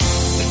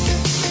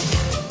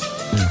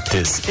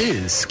This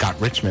is Scott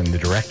Richmond, the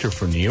director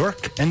for New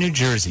York and New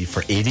Jersey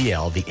for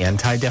ADL, the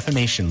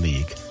Anti-Defamation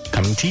League,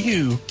 coming to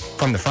you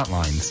from the front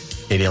lines.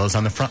 ADL is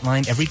on the front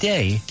line every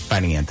day,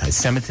 fighting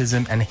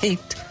anti-Semitism and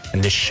hate,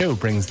 and this show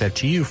brings that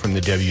to you from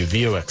the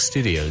WVOX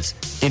studios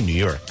in New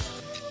York.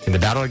 In the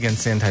battle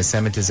against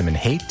anti-Semitism and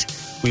hate,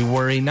 we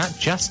worry not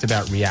just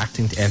about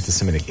reacting to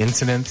anti-Semitic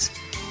incidents.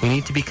 We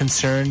need to be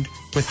concerned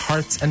with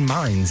hearts and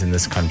minds in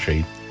this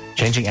country.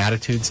 Changing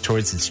attitudes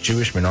towards its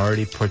Jewish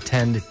minority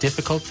portend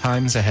difficult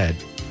times ahead.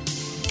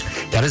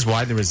 That is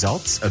why the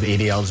results of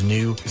ADL's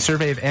new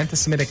Survey of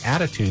Anti-Semitic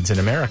Attitudes in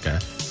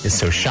America is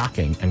so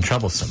shocking and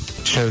troublesome.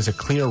 It shows a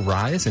clear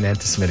rise in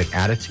anti-Semitic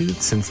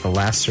attitudes since the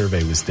last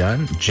survey was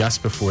done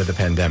just before the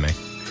pandemic.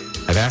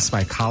 I've asked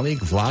my colleague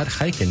Vlad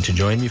Chaikin to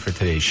join me for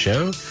today's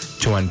show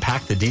to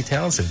unpack the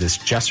details of this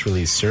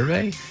just-released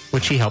survey,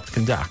 which he helped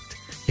conduct.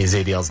 He is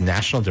ADL's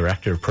National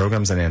Director of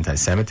Programs on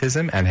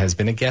Anti-Semitism and has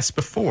been a guest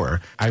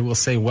before. I will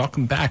say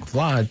welcome back,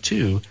 Vlad,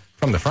 too,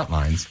 from the front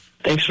lines.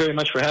 Thanks very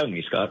much for having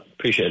me, Scott.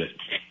 Appreciate it.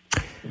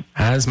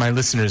 As my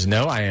listeners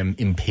know, I am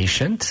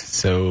impatient,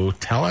 so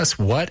tell us,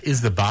 what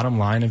is the bottom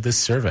line of this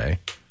survey?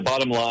 The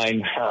bottom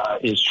line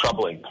is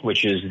troubling,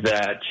 which is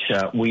that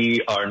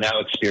we are now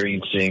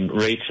experiencing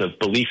rates of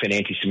belief in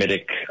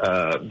anti-Semitic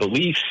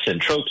beliefs and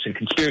tropes and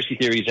conspiracy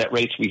theories at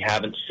rates we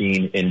haven't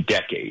seen in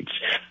decades,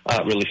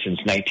 really since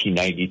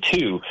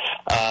 1992.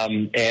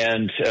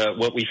 And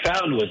what we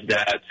found was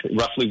that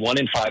roughly 1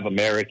 in 5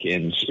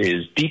 Americans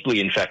is deeply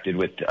infected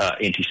with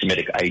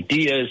anti-Semitic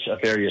ideas of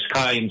various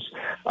kinds,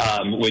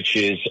 which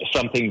is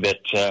something that,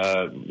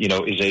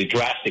 is a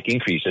drastic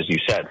increase, as you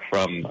said,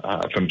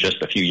 from just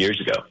a few years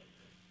ago.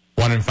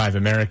 1 in 5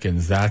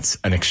 Americans, that's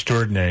an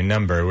extraordinary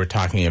number. We're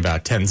talking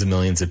about tens of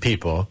millions of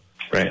people.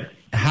 Right.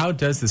 How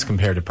does this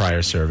compare to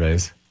prior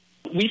surveys?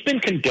 We've been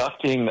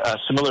conducting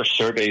similar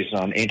surveys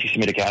on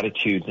anti-Semitic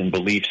attitudes and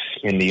beliefs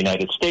in the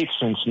United States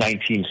since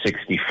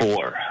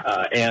 1964.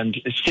 And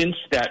since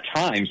that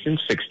time,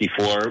 since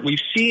 64, we've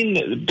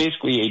seen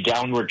basically a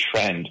downward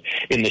trend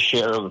in the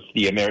share of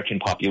the American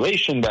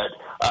population that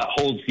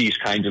holds these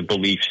kinds of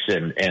beliefs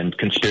and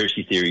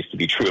conspiracy theories to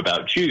be true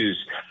about Jews.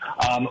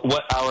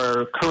 What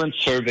our current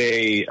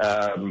survey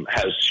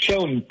has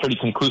shown pretty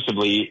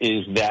conclusively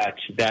is that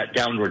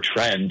downward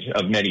trend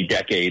of many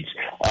decades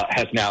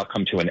has now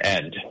come to an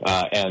end.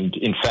 And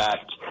in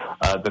fact,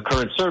 the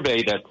current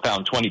survey that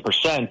found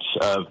 20%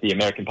 of the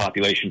American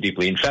population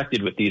deeply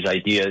infected with these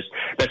ideas,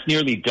 that's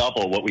nearly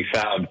double what we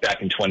found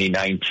back in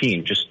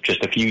 2019,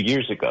 just a few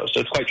years ago.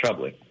 So it's quite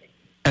troubling.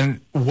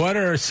 And what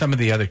are some of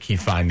the other key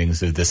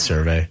findings of this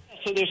survey?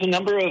 So there's a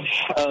number of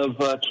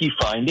key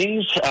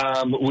findings.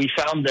 We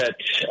found that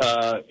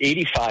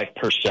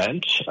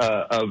 85%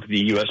 of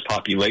the U.S.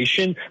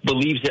 population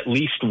believes at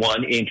least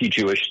one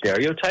anti-Jewish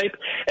stereotype,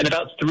 and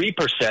about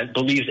 3%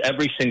 believes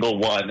every single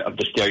one of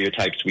the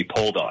stereotypes we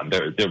polled on.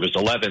 There was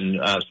 11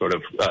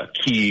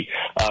 key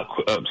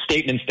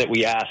statements that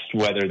we asked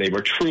whether they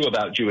were true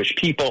about Jewish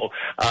people,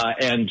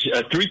 and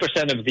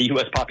 3% of the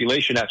U.S.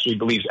 population actually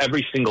believes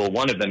every single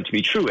one of them to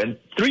be true. And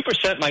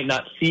 3% might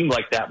not seem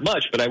like that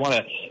much, but I want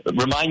to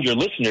remind your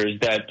listeners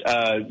that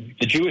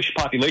the Jewish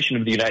population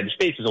of the United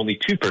States is only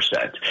 2%,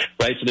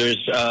 right? So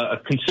there's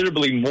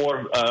considerably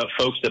more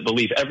folks that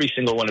believe every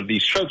single one of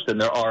these tropes than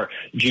there are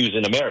Jews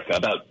in America.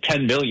 About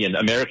 10 million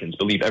Americans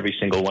believe every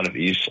single one of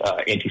these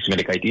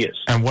anti-Semitic ideas.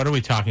 And what are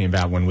we talking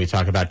about when we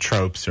talk about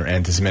tropes or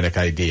anti-Semitic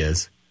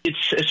ideas?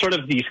 It's sort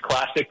of these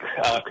classic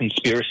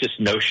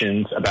conspiracist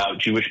notions about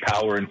Jewish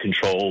power and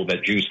control,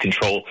 that Jews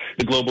control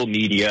the global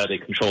media, they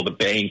control the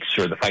banks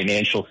or the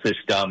financial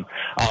system,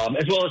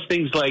 as well as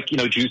things like,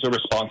 Jews are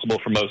responsible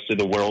for most of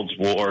the world's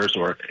wars,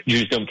 or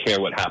Jews don't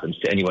care what happens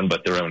to anyone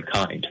but their own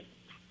kind.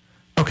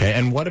 Okay,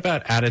 and what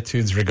about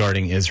attitudes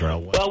regarding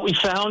Israel? Well, we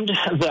found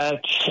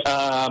that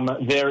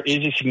there is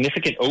a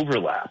significant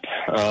overlap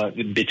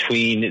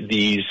between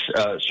these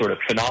sort of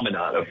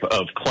phenomena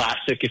of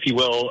classic, if you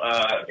will,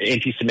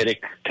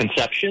 anti-Semitic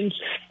conceptions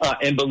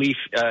and belief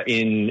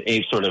in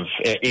a sort of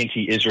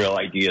anti-Israel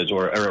ideas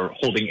or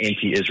holding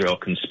anti-Israel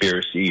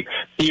conspiracy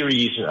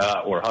theories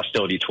or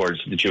hostility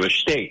towards the Jewish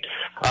state.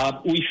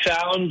 We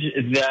found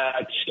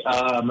that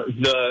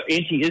the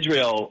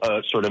anti-Israel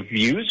sort of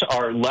views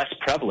are less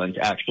prevalent,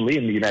 actually,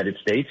 in the United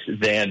States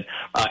than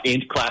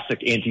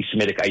classic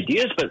anti-Semitic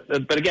ideas,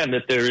 but again,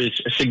 that there is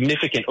a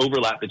significant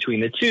overlap between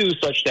the two,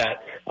 such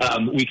that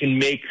we can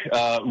make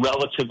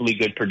relatively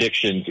good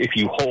predictions. If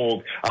you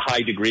hold a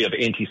high degree of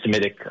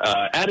anti-Semitic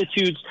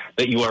attitudes,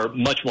 that you are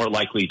much more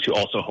likely to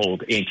also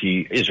hold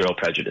anti-Israel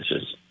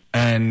prejudices.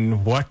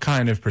 And what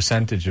kind of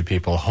percentage of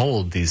people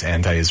hold these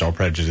anti-Israel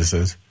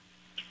prejudices?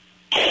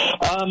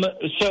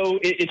 So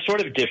it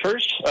sort of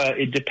differs.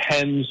 It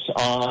depends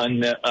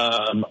on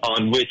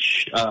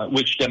which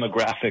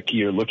demographic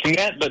you're looking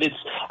at, but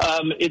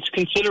it's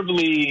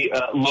considerably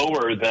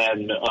lower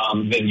than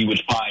you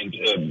would find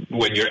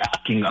when you're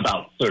asking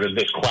about sort of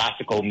this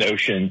classical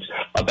notions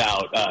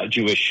about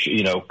Jewish,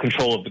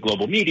 control of the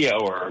global media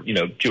or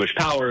Jewish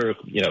power,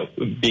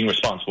 being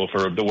responsible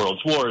for the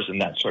world's wars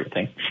and that sort of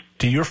thing.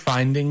 Do your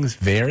findings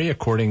vary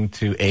according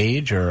to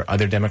age or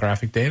other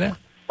demographic data?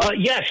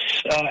 Yes,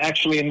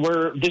 actually, and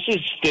this is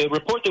the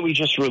report that we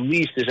just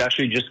released is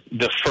actually just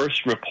the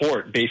first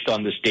report based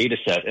on this data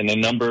set, and a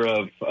number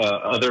of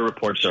other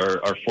reports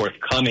are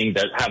forthcoming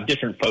that have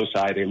different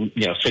foci.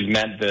 They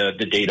segment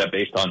the data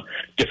based on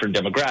different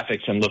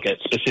demographics and look at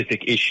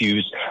specific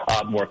issues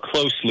more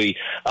closely.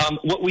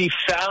 What we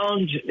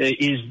found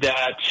is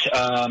that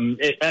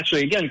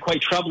actually, again,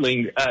 quite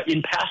troubling.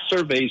 In past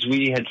surveys,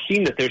 we had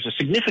seen that there's a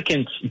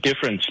significant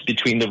difference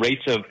between the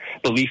rates of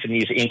belief in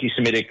these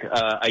anti-Semitic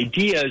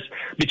ideas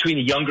between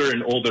younger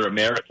and older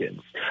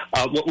Americans.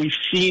 What we've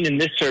seen in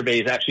this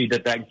survey is actually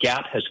that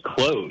gap has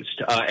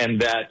closed,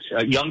 and that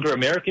younger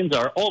Americans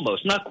are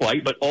almost, not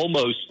quite, but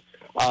almost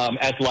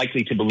as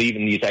likely to believe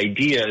in these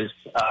ideas,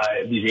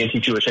 these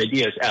anti-Jewish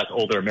ideas, as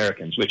older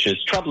Americans, which is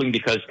troubling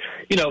because,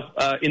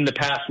 in the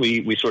past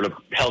we sort of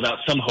held out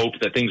some hope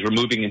that things were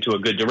moving into a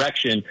good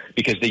direction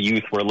because the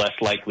youth were less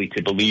likely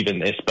to believe in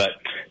this, but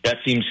that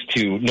seems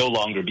to no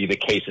longer be the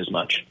case as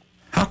much.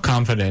 How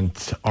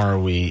confident are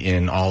we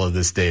in all of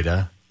this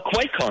data?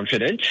 Quite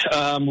confident.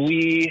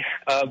 We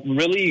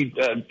really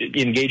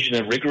engaged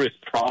in a rigorous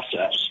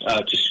process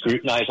to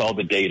scrutinize all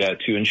the data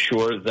to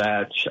ensure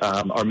that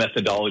our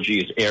methodology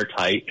is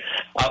airtight.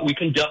 We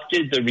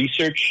conducted the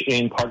research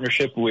in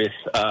partnership with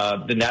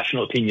the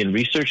National Opinion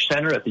Research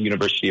Center at the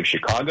University of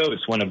Chicago.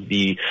 It's one of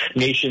the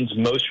nation's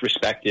most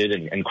respected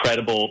and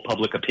credible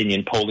public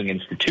opinion polling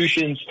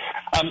institutions.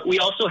 We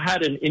also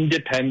had an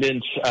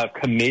independent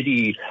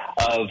committee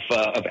of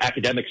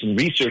academics and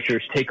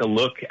researchers take a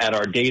look at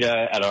our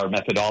data, at our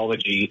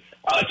methodology,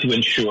 to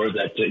ensure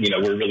that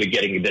we're really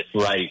getting this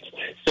right.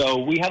 So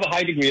we have a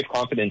high degree of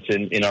confidence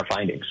in our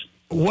findings.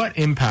 What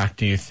impact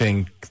do you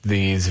think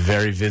these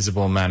very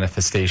visible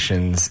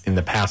manifestations in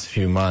the past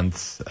few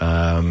months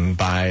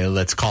by,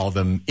 let's call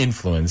them,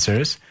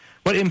 influencers,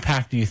 what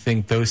impact do you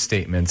think those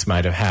statements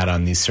might have had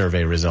on these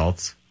survey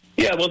results?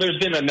 Yeah, well, there's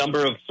been a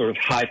number of sort of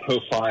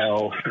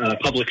high-profile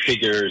public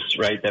figures,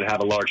 right, that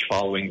have a large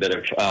following that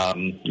have,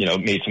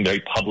 made some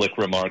very public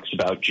remarks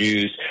about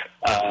Jews.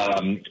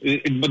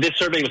 But this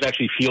survey was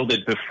actually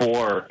fielded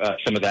before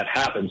some of that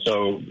happened,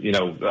 so,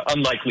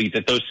 unlikely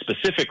that those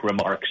specific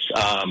remarks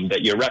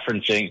that you're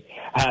referencing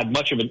had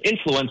much of an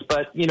influence.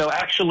 But,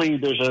 actually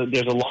there's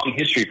a long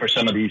history for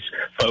some of these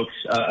folks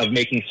of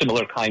making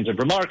similar kinds of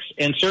remarks,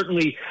 and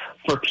certainly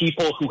for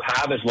people who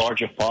have as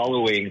large a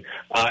following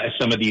as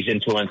some of these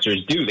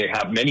influencers do. They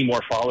have many more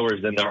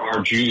followers than there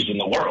are Jews in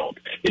the world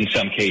in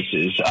some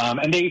cases.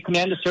 And they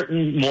command a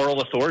certain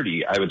moral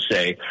authority, I would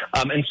say.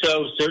 And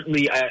so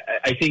certainly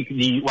I think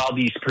while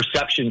these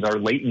perceptions are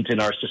latent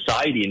in our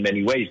society in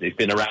many ways, they've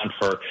been around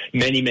for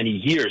many, many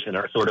years and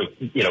are sort of,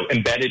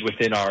 embedded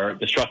within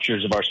the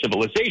structures of our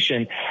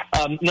civilization.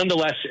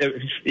 Nonetheless,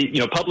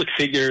 public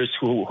figures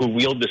who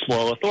wield this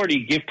moral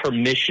authority give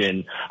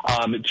permission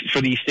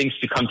for these things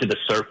to come to the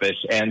surface,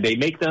 and they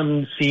make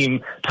them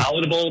seem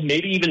palatable,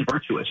 maybe even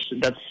virtuous.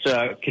 That's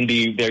can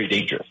be very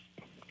dangerous.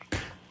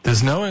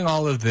 Does knowing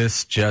all of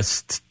this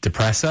just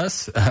depress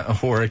us,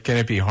 or can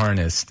it be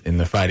harnessed in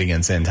the fight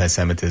against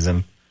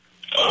anti-Semitism?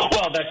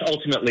 Well, that's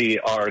ultimately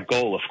our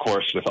goal, of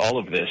course, with all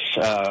of this.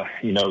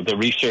 The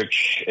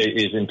research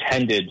is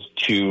intended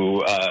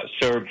to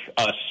serve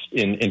us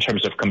in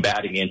terms of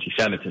combating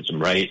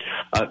anti-Semitism, right?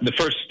 The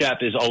first step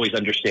is always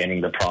understanding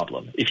the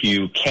problem. If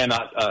you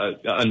cannot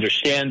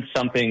understand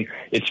something,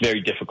 it's very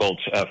difficult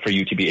for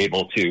you to be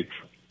able to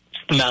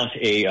mount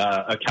a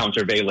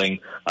countervailing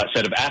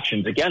set of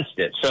actions against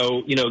it.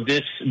 So,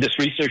 this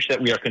research that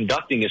we are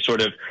conducting is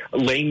sort of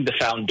laying the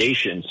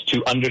foundations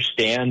to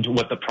understand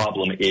what the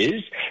problem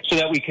is so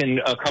that we can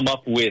come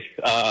up with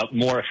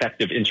more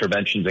effective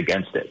interventions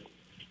against it.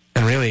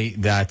 And really,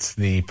 that's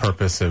the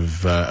purpose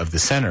of the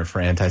Center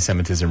for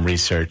Anti-Semitism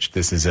Research.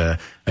 This is a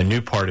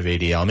new part of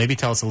ADL. Maybe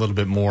tell us a little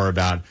bit more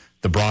about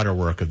the broader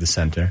work of the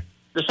center.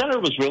 The center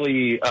was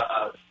really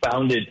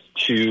founded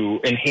to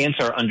enhance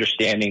our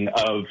understanding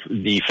of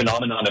the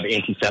phenomenon of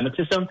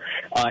anti-Semitism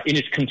in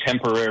its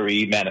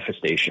contemporary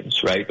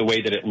manifestations, right? The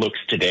way that it looks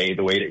today,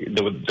 the way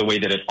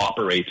that it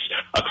operates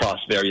across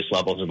various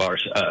levels of our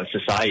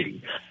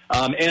society.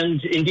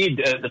 And indeed,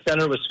 the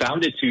center was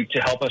founded to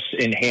help us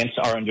enhance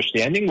our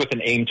understanding with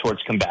an aim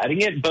towards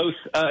combating it, both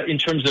in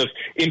terms of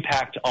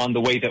impact on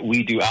the way that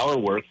we do our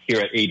work here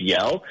at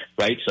ADL,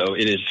 right? So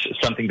it is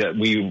something that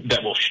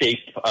will shape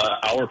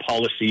our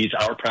policies,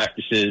 our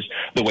practices,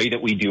 the way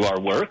that we do our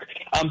work.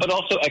 But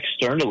also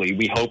externally,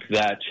 we hope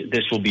that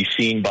this will be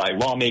seen by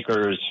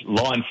lawmakers,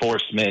 law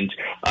enforcement,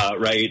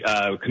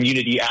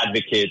 community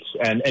advocates,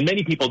 and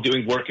many people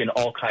doing work in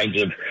all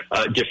kinds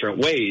of different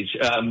ways.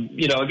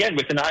 Again,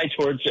 with an eye eye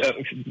towards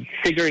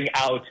figuring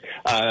out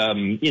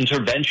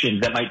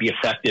interventions that might be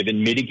effective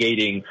in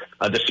mitigating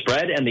the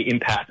spread and the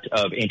impact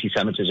of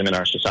anti-Semitism in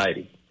our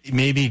society.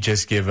 Maybe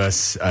just give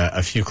us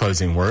a few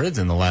closing words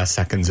in the last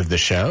seconds of the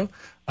show.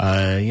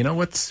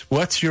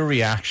 What's your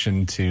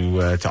reaction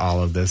to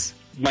all of this?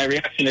 My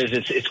reaction is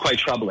it's quite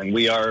troubling.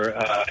 We are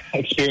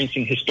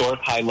experiencing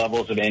historic high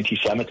levels of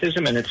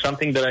anti-Semitism, and it's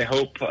something that I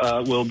hope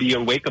will be a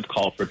wake-up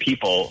call for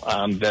people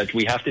that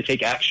we have to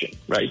take action,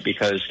 right?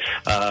 Because,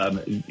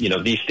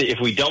 if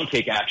we don't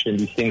take action,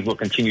 these things will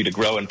continue to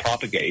grow and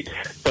propagate.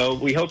 So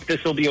we hope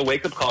this will be a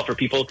wake-up call for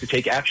people to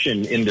take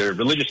action in their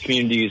religious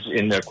communities,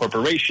 in their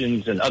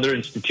corporations, and other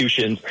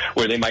institutions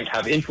where they might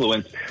have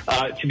influence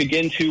to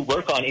begin to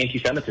work on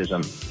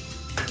anti-Semitism.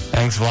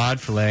 Thanks, Vlad,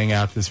 for laying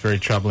out this very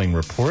troubling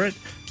report.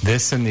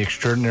 This and the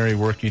extraordinary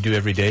work you do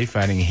every day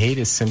fighting hate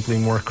is simply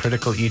more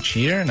critical each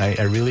year, and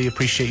I really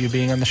appreciate you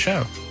being on the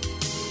show.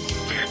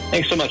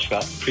 Thanks so much,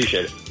 Scott.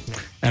 Appreciate it.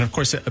 And, of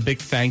course, a big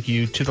thank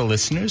you to the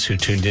listeners who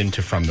tuned in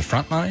to From the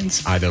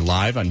Frontlines, either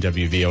live on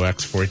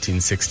WVOX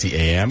 1460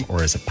 AM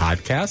or as a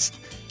podcast.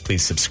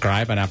 Please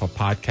subscribe on Apple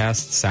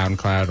Podcasts,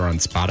 SoundCloud, or on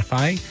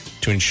Spotify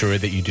to ensure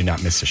that you do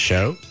not miss a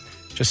show.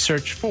 Just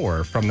search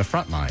for From the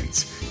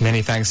Frontlines.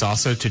 Many thanks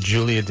also to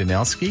Julia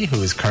Danelski,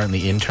 who is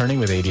currently interning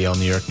with ADL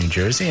New York, New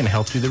Jersey, and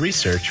helped do the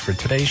research for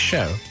today's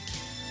show.